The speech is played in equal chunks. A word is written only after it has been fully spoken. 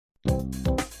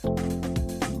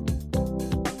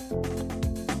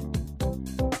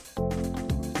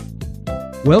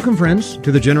Welcome, friends,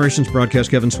 to the Generations broadcast.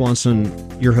 Kevin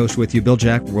Swanson, your host with you. Bill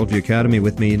Jack, Worldview Academy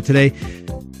with me. And today,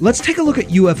 let's take a look at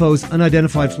UFOs,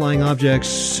 unidentified flying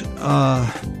objects.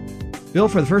 Bill,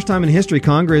 for the first time in history,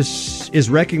 Congress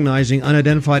is recognizing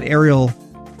unidentified aerial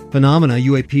phenomena,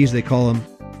 UAPs they call them,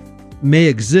 may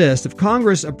exist. If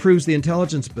Congress approves the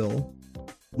intelligence bill,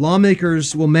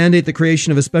 lawmakers will mandate the creation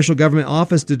of a special government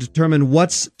office to determine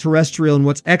what's terrestrial and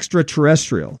what's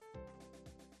extraterrestrial.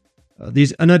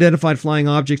 These unidentified flying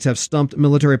objects have stumped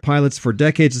military pilots for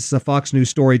decades. This is a Fox News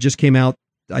story, just came out,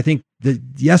 I think,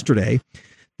 yesterday.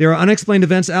 There are unexplained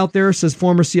events out there, says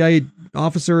former CIA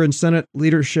officer and Senate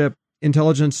leadership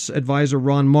intelligence advisor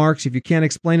Ron Marks. If you can't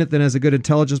explain it, then as a good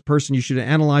intelligence person, you should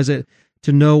analyze it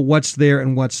to know what's there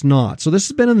and what's not. So this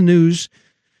has been in the news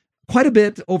quite a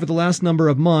bit over the last number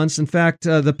of months. In fact,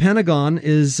 the Pentagon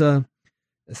is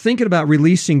thinking about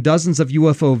releasing dozens of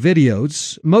UFO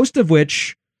videos, most of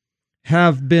which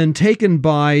have been taken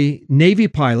by Navy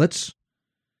pilots,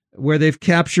 where they've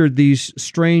captured these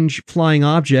strange flying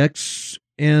objects,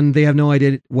 and they have no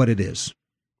idea what it is.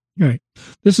 Right.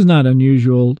 This is not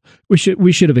unusual. We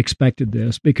should have expected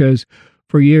this, because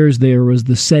for years there was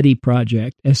the SETI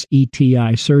project,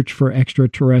 SETI, Search for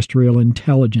Extraterrestrial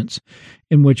Intelligence,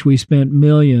 in which we spent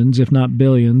millions, if not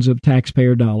billions, of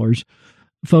taxpayer dollars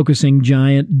focusing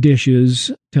giant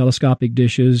dishes, telescopic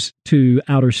dishes, to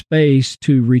outer space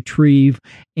to retrieve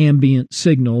ambient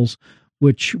signals,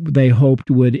 which they hoped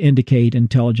would indicate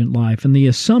intelligent life. And the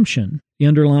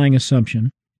underlying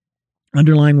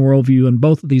worldview in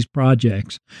both of these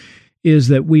projects is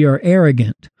that we are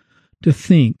arrogant to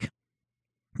think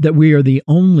that we are the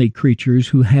only creatures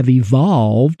who have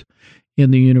evolved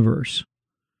in the universe.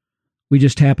 We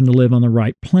just happen to live on the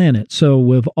right planet. So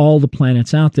with all the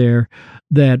planets out there,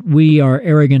 that we are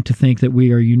arrogant to think that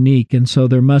we are unique. And so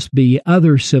there must be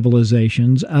other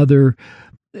civilizations, other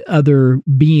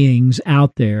beings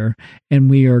out there, and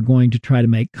we are going to try to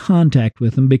make contact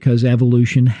with them because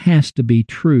evolution has to be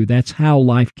true. That's how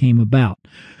life came about.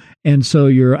 And so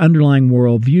your underlying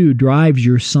worldview drives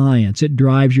your science, it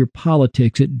drives your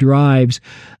politics, it drives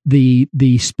the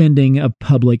spending of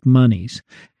public monies.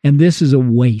 And this is a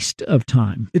waste of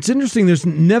time. It's interesting. There's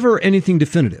never anything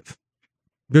definitive.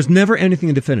 Even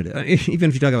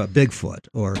if you talk about Bigfoot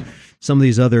or some of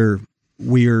these other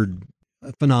weird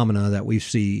phenomena that we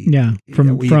see. Yeah,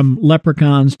 from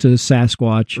leprechauns to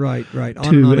Sasquatch. Right.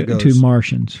 On and on it goes. To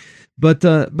Martians. But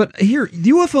here,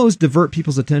 UFOs divert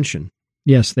people's attention.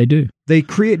 Yes, they do. They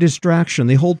create distraction.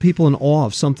 They hold people in awe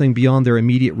of something beyond their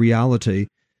immediate reality.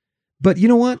 But you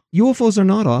know what? UFOs are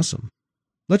not awesome.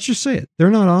 Let's just say it.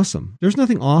 They're not awesome. There's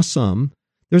nothing awesome.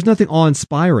 There's nothing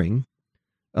awe-inspiring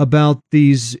about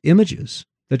these images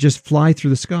that just fly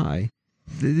through the sky.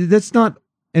 That's not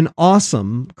an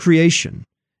awesome creation.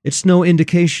 It's no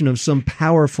indication of some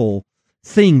powerful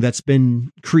thing that's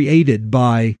been created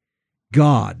by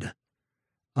God.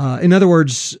 In other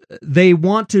words, they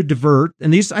want to divert,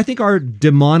 and these, I think, are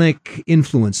demonic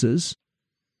influences.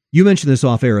 You mentioned this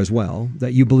off air as well,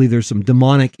 that you believe there's some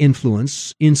demonic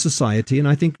influence in society, and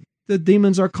I think the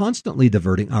demons are constantly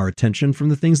diverting our attention from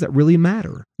the things that really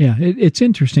matter. Yeah, it's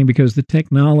interesting because the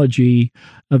technology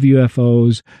of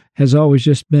UFOs has always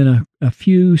just been a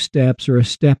few steps or a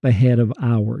step ahead of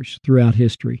ours throughout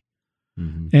history.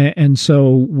 Mm-hmm. And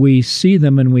so we see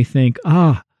them and we think,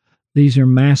 these are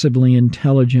massively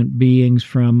intelligent beings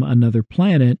from another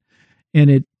planet. And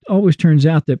it always turns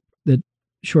out that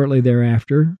shortly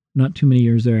thereafter, not too many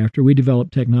years thereafter, we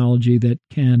develop technology that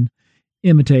can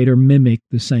imitate or mimic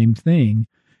the same thing.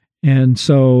 And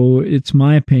so it's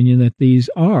my opinion that these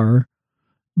are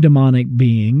demonic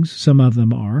beings. Some of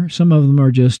them are. Some of them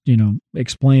are just,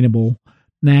 explainable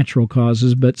natural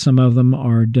causes, but some of them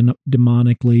are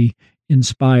demonically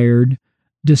inspired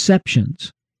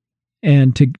deceptions.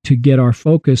 And to get our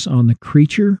focus on the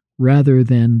creature rather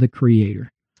than the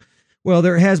creator. Well,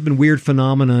 there has been weird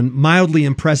phenomenon, mildly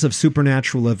impressive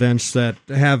supernatural events that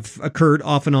have occurred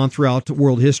off and on throughout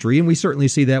world history, and we certainly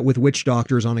see that with witch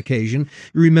doctors on occasion.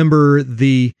 You remember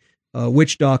the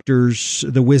witch doctors,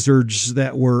 the wizards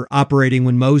that were operating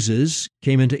when Moses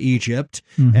came into Egypt,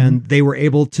 mm-hmm. and they were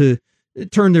able to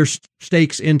turn their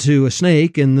stakes into a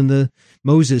snake, and then the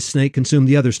Moses snake consumed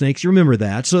the other snakes. You remember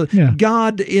that. So yeah.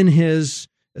 God, in his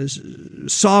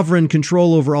sovereign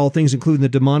control over all things, including the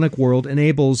demonic world,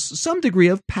 enables some degree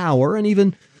of power and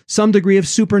even some degree of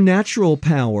supernatural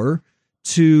power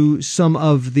to some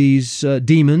of these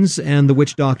demons and the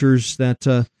witch doctors that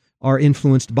are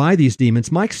influenced by these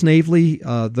demons. Mike Snavely,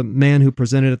 the man who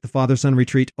presented at the Father-Son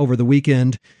retreat over the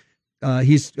weekend,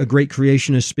 He's a great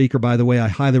creationist speaker, by the way. I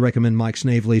highly recommend Mike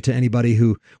Snavely to anybody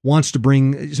who wants to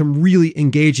bring some really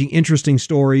engaging, interesting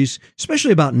stories,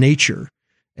 especially about nature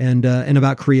and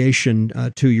about creation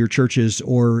to your churches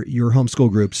or your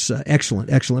homeschool groups.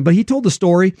 Excellent. But he told the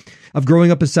story of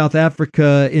growing up in South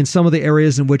Africa in some of the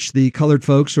areas in which the colored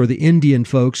folks or the Indian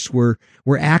folks were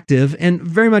active and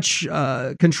very much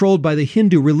controlled by the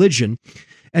Hindu religion.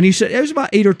 And he said he was about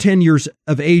 8 or 10 years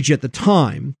of age at the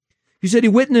time. He said he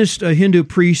witnessed a Hindu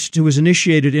priest who was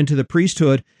initiated into the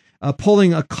priesthood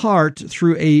pulling a cart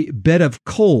through a bed of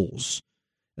coals.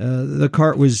 The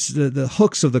cart was the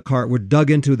hooks of the cart were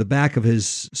dug into the back of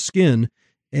his skin,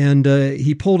 and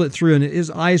he pulled it through, and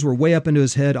his eyes were way up into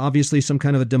his head, obviously some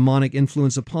kind of a demonic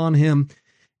influence upon him.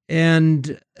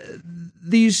 And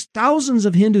these thousands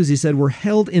of Hindus, he said, were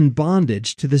held in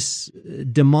bondage to this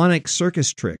demonic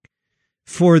circus trick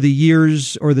for the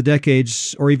years or the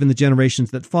decades or even the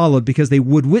generations that followed, because they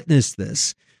would witness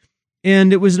this.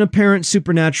 And it was an apparent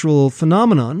supernatural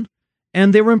phenomenon,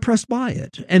 and they were impressed by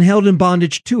it and held in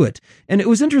bondage to it. And it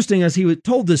was interesting, as he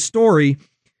told this story,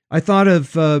 I thought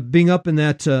of being up in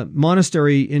that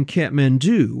monastery in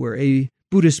Kathmandu, where a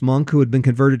Buddhist monk who had been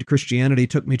converted to Christianity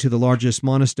took me to the largest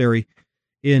monastery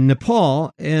in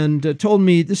Nepal and told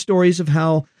me the stories of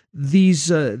how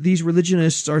these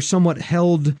religionists are somewhat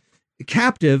held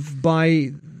captive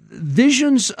by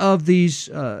visions of these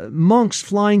monks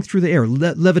flying through the air,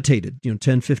 levitated,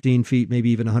 10, 15 feet, maybe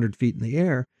even 100 feet in the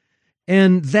air.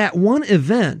 And that one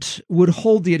event would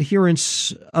hold the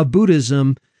adherents of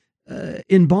Buddhism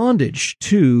in bondage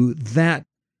to that,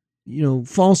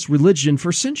 false religion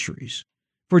for centuries,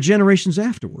 for generations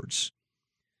afterwards.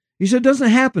 He said it doesn't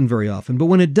happen very often, but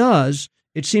when it does,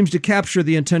 it seems to capture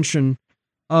the attention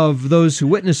of those who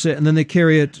witness it, and then they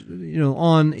carry it,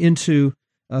 on into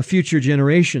future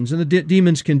generations. And the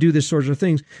demons can do this sort of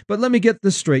things. But let me get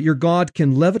this straight. Your God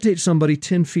can levitate somebody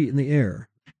 10 feet in the air.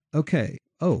 Okay.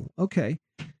 Oh, okay.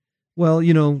 Well,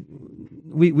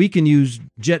 we can use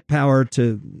jet power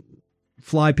to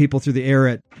fly people through the air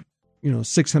at,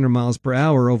 600 miles per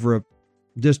hour over a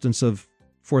distance of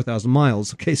 4,000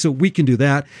 miles. Okay, so we can do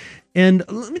that. And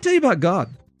let me tell you about God.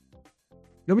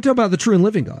 Let me tell you about the true and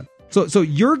living God. So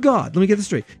your God, let me get this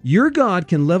straight. Your God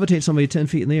can levitate somebody 10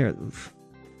 feet in the air.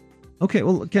 Okay,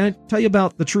 well, can I tell you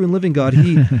about the true and living God?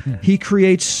 He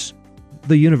creates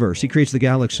the universe. He creates the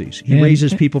galaxies. He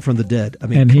raises people from the dead. I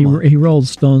mean, and he rolls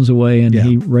stones away, and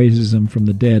he raises them from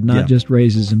the dead, not just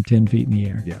raises them 10 feet in the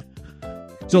air. Yeah.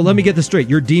 So let me get this straight.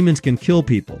 Your demons can kill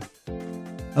people.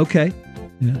 Okay.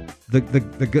 Yeah.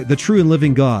 The true and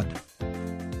living God,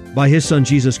 by his son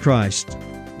Jesus Christ,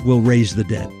 will raise the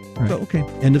dead. Right. So, okay,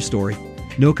 end of story.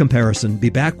 No comparison. Be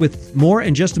back with more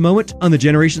in just a moment on the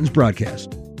Generations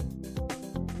broadcast.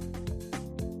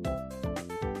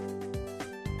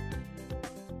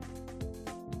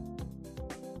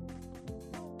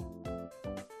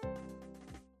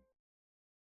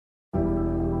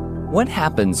 What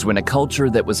happens when a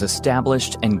culture that was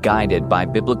established and guided by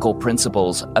biblical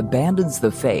principles abandons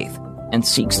the faith and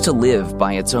seeks to live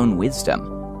by its own wisdom?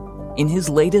 In his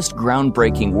latest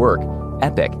groundbreaking work,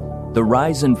 Epic, The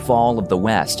Rise and Fall of the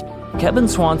West, Kevin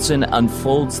Swanson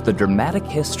unfolds the dramatic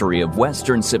history of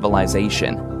Western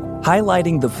civilization,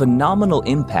 highlighting the phenomenal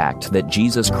impact that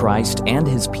Jesus Christ and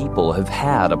his people have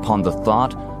had upon the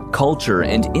thought, culture,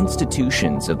 and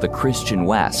institutions of the Christian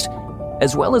West,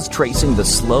 as well as tracing the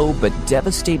slow but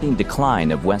devastating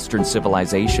decline of Western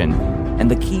civilization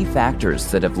and the key factors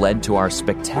that have led to our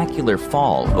spectacular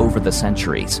fall over the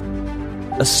centuries.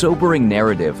 A sobering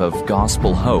narrative of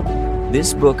gospel hope,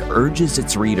 this book urges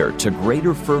its reader to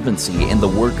greater fervency in the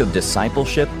work of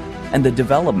discipleship and the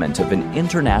development of an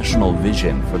international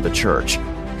vision for the church.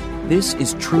 This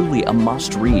is truly a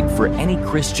must-read for any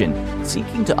Christian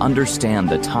seeking to understand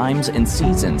the times and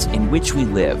seasons in which we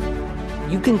live.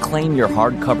 You can claim your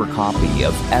hardcover copy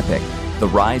of Epic, The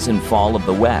Rise and Fall of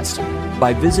the West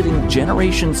by visiting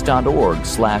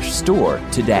generations.org/store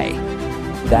today.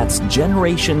 That's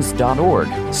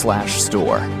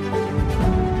generations.org/store.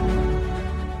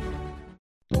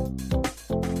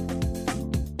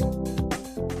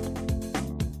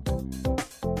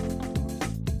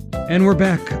 And we're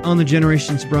back on the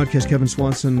Generations broadcast. Kevin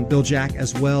Swanson, Bill Jack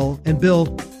as well. And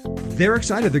Bill, they're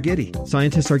excited. They're giddy.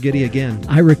 Scientists are giddy again.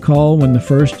 I recall when the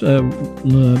first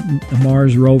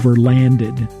Mars rover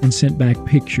landed and sent back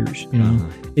pictures.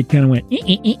 It kind of went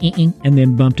and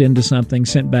then bumped into something,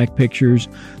 sent back pictures.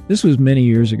 This was many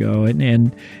years ago,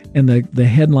 and the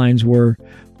headlines were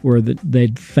that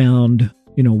they'd found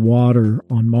water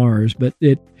on Mars, but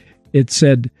it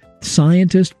said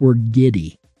scientists were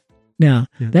giddy. Now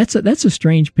that's a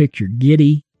strange picture,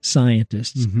 giddy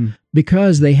scientists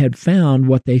because they had found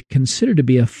what they considered to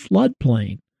be a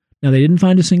floodplain. Now, they didn't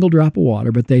find a single drop of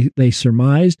water, but they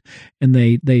surmised and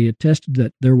they attested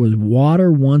that there was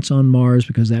water once on Mars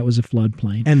because that was a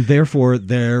floodplain. And therefore,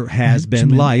 there has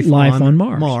been life on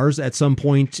Mars at some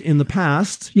point in the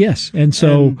past. Yes, and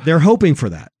so they're hoping for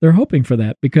that. They're hoping for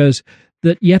that because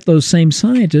yet those same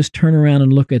scientists turn around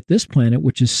and look at this planet,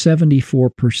 which is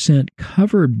 74%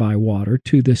 covered by water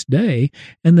to this day,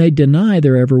 and they deny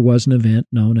there ever was an event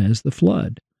known as the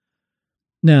flood.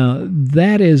 Now,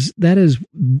 that is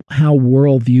how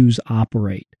worldviews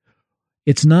operate.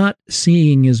 It's not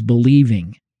seeing is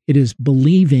believing. It is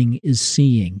believing is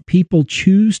seeing. People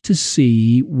choose to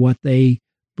see what they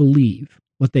believe,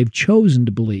 what they've chosen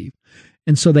to believe.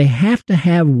 And so they have to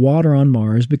have water on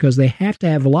Mars because they have to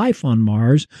have life on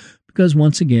Mars because,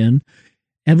 once again,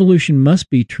 evolution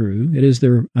must be true. It is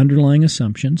their underlying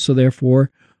assumption. So therefore,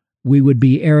 we would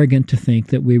be arrogant to think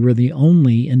that we were the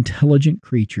only intelligent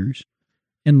creatures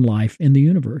and life in the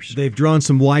universe. They've drawn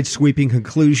some wide-sweeping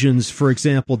conclusions. For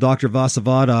example, Dr.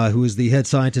 Vasavada, who is the head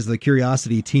scientist of the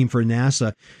Curiosity team for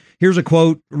NASA, here's a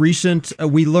quote recent.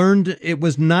 We learned it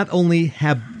was not only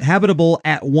habitable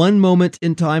at one moment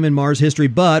in time in Mars history,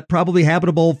 but probably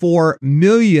habitable for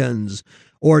millions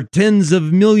or tens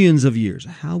of millions of years.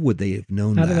 How would they have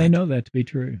known that? How do they know that to be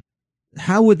true?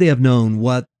 How would they have known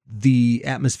what the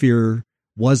atmosphere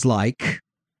was like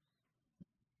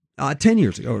 10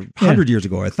 years ago, or 100 years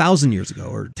ago, or 1,000 years ago,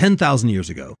 or 10,000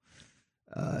 years ago?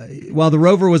 While the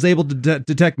rover was able to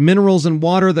detect minerals and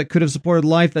water that could have supported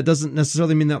life, that doesn't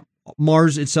necessarily mean that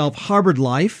Mars itself harbored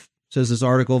life, says this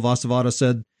article. Vasavada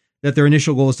said that their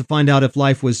initial goal was to find out if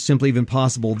life was simply even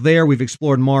possible there. We've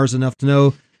explored Mars enough to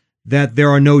know that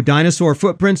there are no dinosaur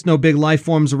footprints, no big life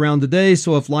forms around today.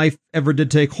 So if life ever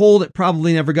did take hold, it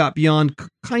probably never got beyond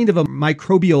kind of a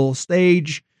microbial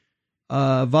stage.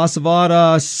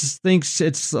 Vasavada thinks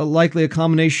it's likely a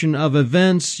combination of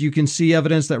events. You can see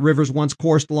evidence that rivers once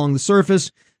coursed along the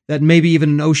surface, that maybe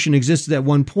even an ocean existed at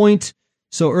one point.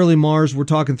 So early Mars, we're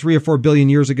talking 3 or 4 billion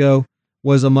years ago,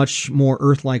 was a much more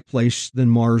Earth-like place than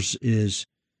Mars is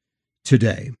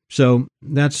today. So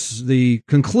that's the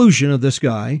conclusion of this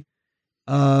guy.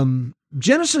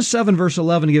 Genesis 7 verse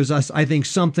 11 gives us, I think,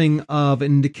 something of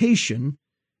an indication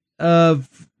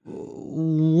of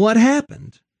what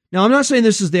happened. Now, I'm not saying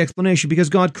this is the explanation because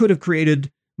God could have created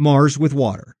Mars with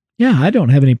water. Yeah, I don't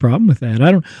have any problem with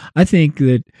that. I think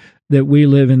that we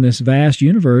live in this vast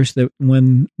universe that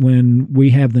when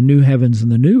we have the new heavens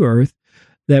and the new earth,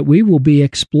 that we will be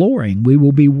exploring, we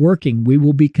will be working, we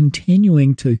will be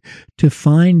continuing to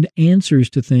find answers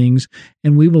to things,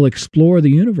 and we will explore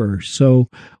the universe. So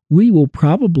we will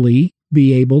probably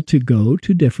be able to go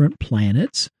to different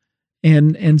planets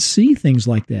and see things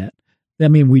like that. I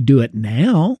mean, we do it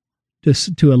now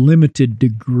to a limited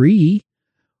degree.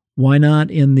 Why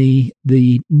not in the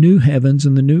new heavens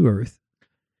and the new earth?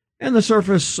 And the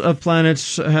surface of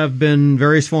planets have been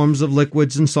various forms of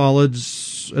liquids and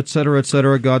solids, et cetera, et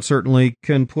cetera. God certainly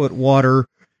can put water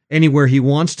anywhere he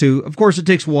wants to. Of course, it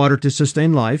takes water to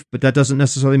sustain life, but that doesn't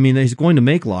necessarily mean that he's going to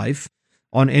make life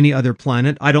on any other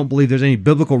planet. I don't believe there's any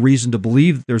biblical reason to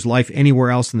believe there's life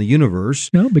anywhere else in the universe.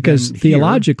 No, because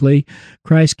theologically,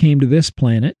 Christ came to this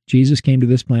planet, Jesus came to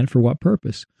this planet for what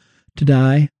purpose? To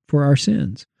die for our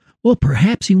sins. Well,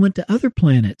 perhaps he went to other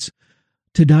planets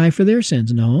to die for their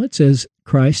sins. No, it says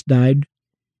Christ died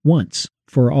once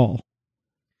for all.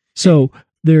 So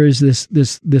there is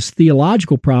this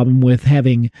theological problem with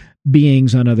having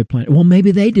beings on other planets. Well,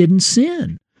 maybe they didn't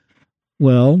sin.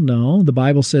 Well, no, the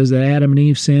Bible says that Adam and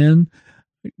Eve's sin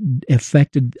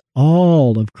affected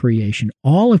all of creation.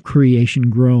 All of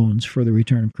creation groans for the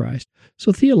return of Christ.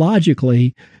 So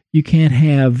theologically, you can't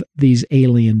have these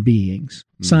alien beings.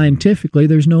 Scientifically,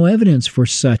 there's no evidence for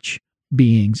such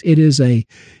beings.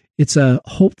 It's a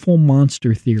hopeful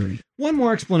monster theory. One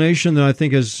more explanation that I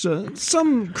think has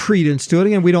some credence to it.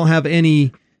 Again, we don't have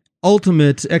any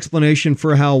ultimate explanation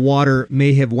for how water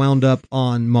may have wound up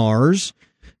on Mars.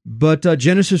 But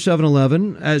Genesis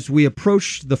 7:11, as we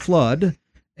approach the flood,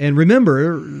 and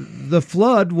remember, the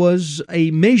flood was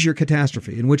a major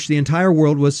catastrophe in which the entire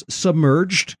world was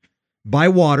submerged by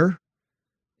water.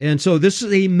 And so this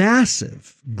is a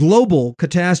massive global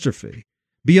catastrophe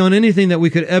beyond anything that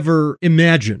we could ever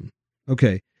imagine.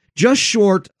 Okay, just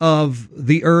short of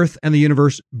the earth and the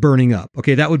universe burning up.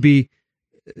 Okay, that would be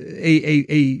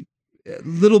a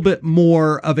little bit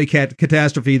more of a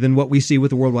catastrophe than what we see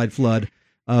with the worldwide flood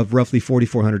of roughly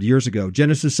 4,400 years ago.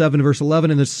 Genesis 7, verse 11,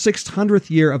 in the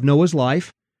 600th year of Noah's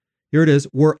life, here it is,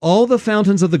 were all the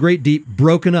fountains of the great deep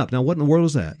broken up. Now, what in the world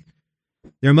was that?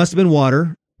 There must have been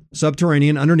water,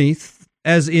 subterranean, underneath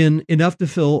as in enough to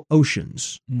fill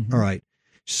oceans. Mm-hmm. All right.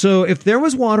 So if there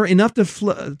was water enough to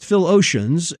fill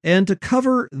oceans and to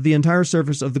cover the entire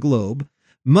surface of the globe,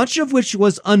 much of which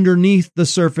was underneath the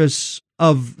surface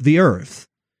of the earth,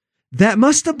 that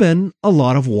must have been a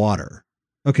lot of water.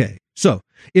 Okay. So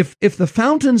if the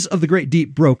fountains of the great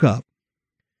deep broke up,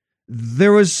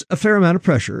 there was a fair amount of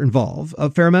pressure involved,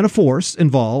 a fair amount of force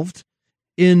involved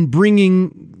in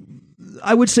bringing,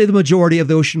 I would say, the majority of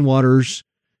the ocean waters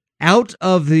out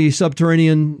of the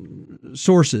subterranean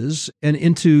sources and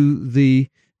into the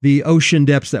ocean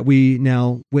depths that we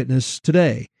now witness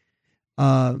today.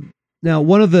 Now,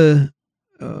 one of the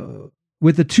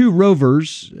with the two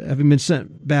rovers having been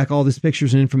sent back all these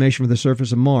pictures and information from the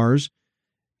surface of Mars,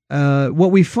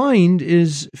 what we find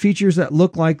is features that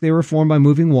look like they were formed by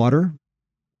moving water.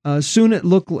 Soon it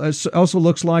also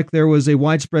looks like there was a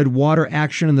widespread water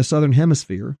action in the southern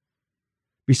hemisphere.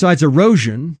 Besides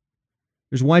erosion,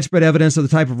 there's widespread evidence of the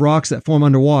type of rocks that form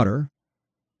underwater.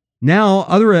 Now,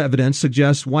 other evidence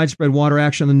suggests widespread water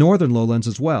action in the northern lowlands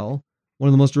as well. One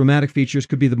of the most dramatic features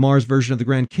could be the Mars version of the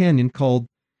Grand Canyon called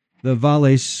the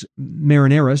Valles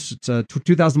Marineris. It's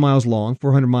 2,000 miles long,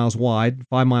 400 miles wide,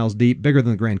 5 miles deep, bigger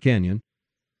than the Grand Canyon.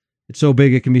 It's so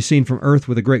big it can be seen from Earth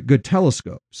with a good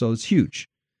telescope, so it's huge.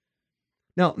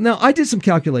 Now I did some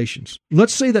calculations.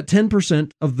 Let's say that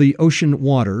 10% of the ocean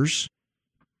waters,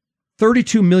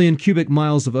 32 million cubic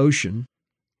miles of ocean,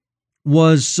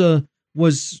 was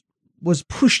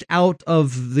pushed out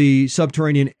of the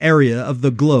subterranean area of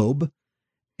the globe,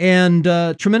 and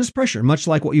tremendous pressure, much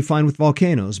like what you find with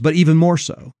volcanoes, but even more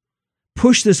so.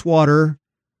 Push this water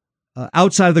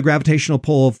outside of the gravitational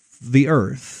pull of the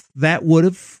Earth. That would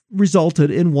have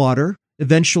resulted in water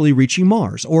eventually reaching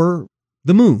Mars or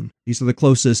the Moon. These are the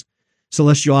closest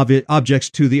celestial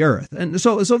objects to the Earth. And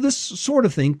so this sort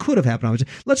of thing could have happened.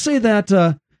 Let's say that,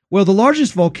 the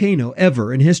largest volcano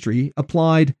ever in history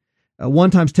applied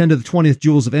 1 times 10 to the 20th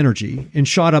joules of energy and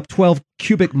shot up 12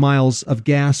 cubic miles of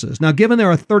gases. Now, given there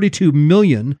are 32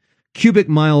 million cubic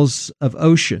miles of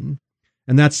ocean,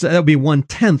 and that would be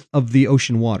 1/10 of the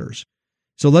ocean waters.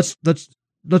 So let's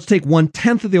take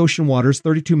 1/10 of the ocean waters,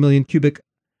 32 million cubic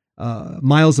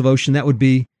miles of ocean. That would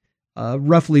be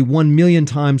roughly 1 million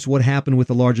times what happened with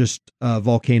the largest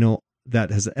volcano that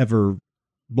has ever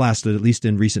blasted, at least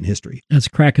in recent history. That's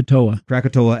Krakatoa.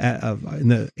 In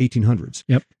the 1800s.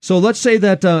 Yep. So let's say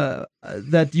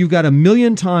that you've got 1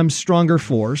 million times stronger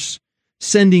force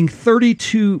sending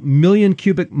 32 million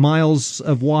cubic miles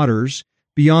of waters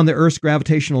beyond the Earth's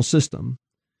gravitational system.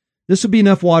 This would be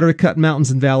enough water to cut mountains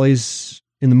and valleys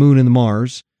in the Moon and the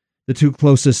Mars, the two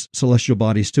closest celestial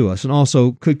bodies to us, and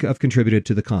also could have contributed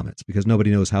to the comets, because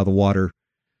nobody knows how the water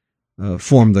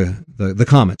formed the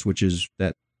comets, which is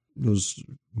those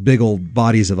big old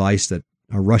bodies of ice that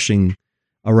are rushing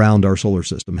around our solar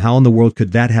system. How in the world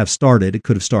could that have started? It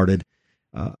could have started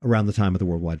around the time of the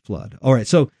worldwide flood. All right,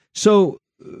 so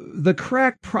the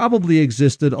crack probably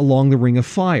existed along the Ring of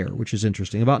Fire, which is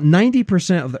interesting. About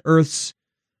 90% of the Earth's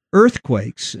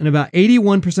earthquakes and about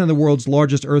 81% of the world's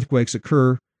largest earthquakes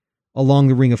occur along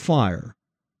the Ring of Fire.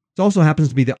 It also happens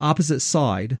to be the opposite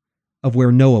side of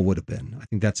where Noah would have been. I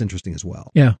think that's interesting as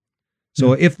well. Yeah.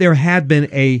 So if there had been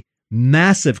a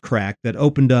massive crack that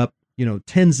opened up,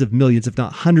 tens of millions, if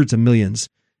not hundreds of millions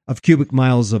of cubic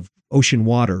miles of ocean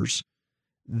waters,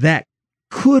 that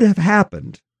could have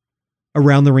happened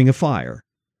around the Ring of Fire.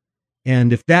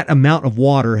 And if that amount of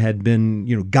water had been,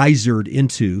 geysered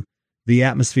into the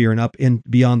atmosphere and up in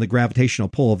beyond the gravitational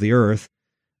pull of the Earth,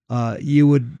 you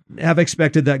would have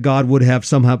expected that God would have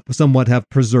somewhat have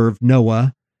preserved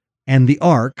Noah and the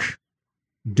ark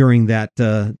during that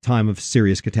time of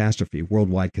serious catastrophe,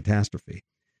 worldwide catastrophe.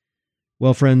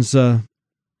 Well, friends,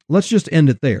 let's just end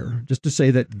it there, just to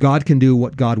say that God can do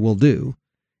what God will do.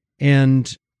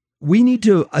 And we need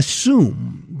to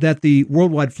assume that the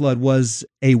worldwide flood was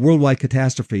a worldwide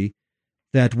catastrophe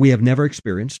that we have never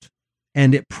experienced,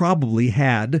 and it probably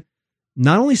had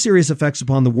not only serious effects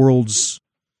upon the world's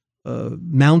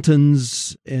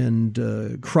mountains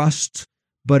and crust,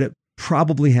 but it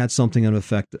probably had something of an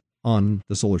effect on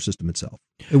the solar system itself.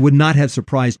 It would not have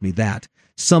surprised me that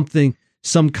some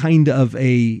kind of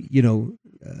a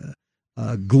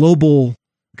global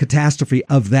catastrophe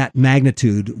of that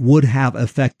magnitude would have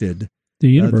affected the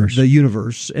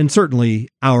universe, and certainly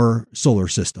our solar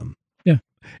system. Yeah,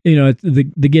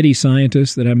 the Getty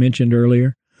scientists that I mentioned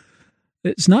earlier.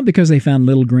 It's not because they found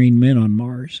little green men on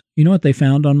Mars. You know what they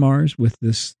found on Mars with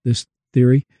this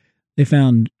theory? They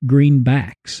found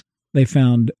greenbacks. They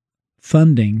found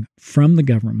funding from the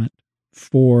government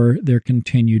for their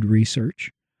continued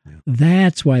research. Yeah.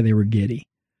 That's why they were giddy.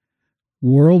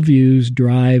 Worldviews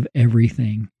drive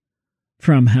everything,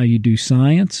 from how you do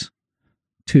science,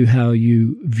 to how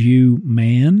you view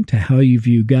man, to how you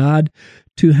view God,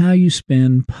 to how you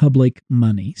spend public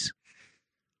monies.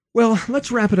 Well,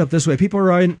 let's wrap it up this way. People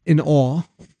are in awe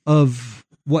of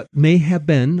what may have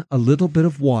been a little bit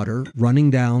of water running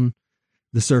down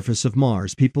the surface of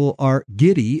Mars. People are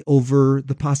giddy over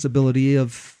the possibility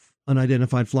of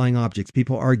unidentified flying objects.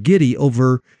 People are giddy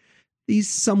over these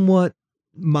somewhat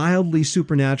mildly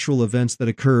supernatural events that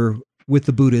occur with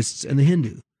the Buddhists and the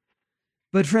Hindu.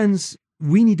 But friends,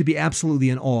 we need to be absolutely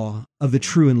in awe of the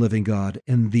true and living God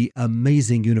and the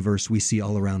amazing universe we see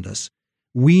all around us.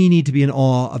 We need to be in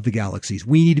awe of the galaxies.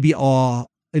 We need to be in awe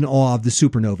of the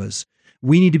supernovas.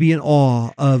 We need to be in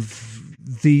awe of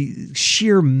the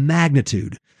sheer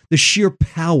magnitude, the sheer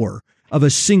power of a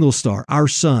single star, our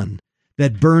sun,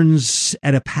 that burns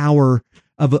at a power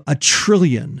of a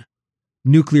trillion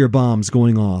nuclear bombs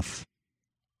going off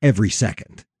every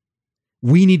second.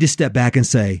 We need to step back and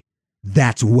say,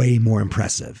 that's way more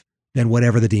impressive than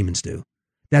whatever the demons do.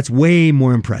 That's way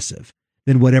more impressive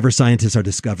than whatever scientists are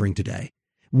discovering today.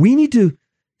 We need to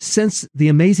sense the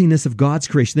amazingness of God's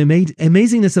creation, the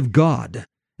amazingness of God.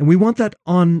 And we want that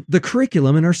on the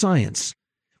curriculum in our science.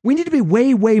 We need to be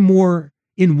way, way more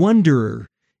in wonder,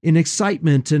 in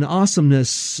excitement and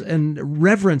awesomeness and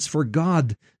reverence for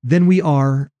God than we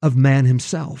are of man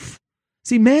himself.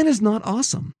 See, man is not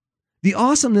awesome. The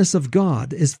awesomeness of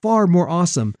God is far more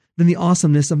awesome than the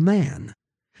awesomeness of man.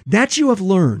 That you have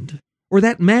learned, or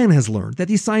that man has learned, that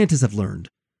these scientists have learned,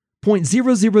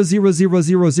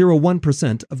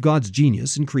 0.0000001% of God's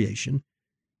genius in creation,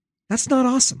 that's not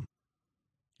awesome.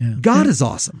 Yeah. God is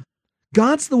awesome.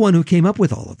 God's the one who came up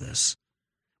with all of this.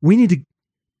 We need to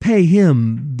pay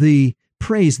him the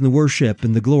praise and the worship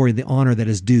and the glory and the honor that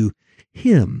is due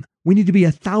him. We need to be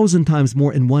 1,000 times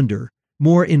more in wonder,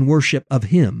 more in worship of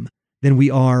him than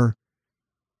we are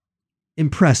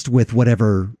impressed with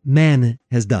whatever man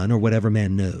has done or whatever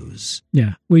man knows.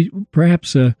 Yeah. We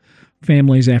perhaps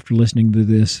families, after listening to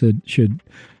this,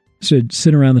 should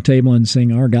sit around the table and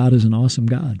sing, "Our God is an awesome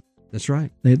God." That's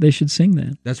right. They should sing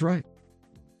that. That's right.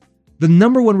 The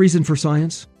number one reason for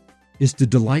science is to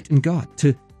delight in God,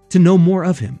 to know more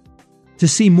of him, to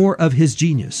see more of his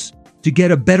genius, to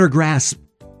get a better grasp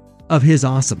of his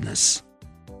awesomeness.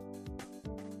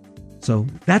 So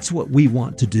that's what we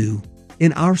want to do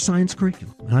in our science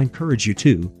curriculum. And I encourage you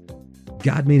to.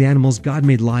 God made animals. God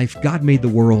made life. God made the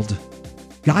world.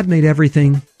 God made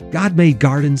everything. God made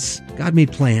gardens. God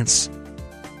made plants.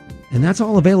 And that's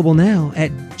all available now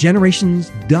at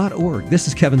generations.org. This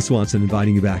is Kevin Swanson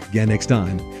inviting you back again next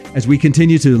time as we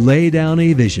continue to lay down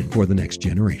a vision for the next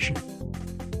generation.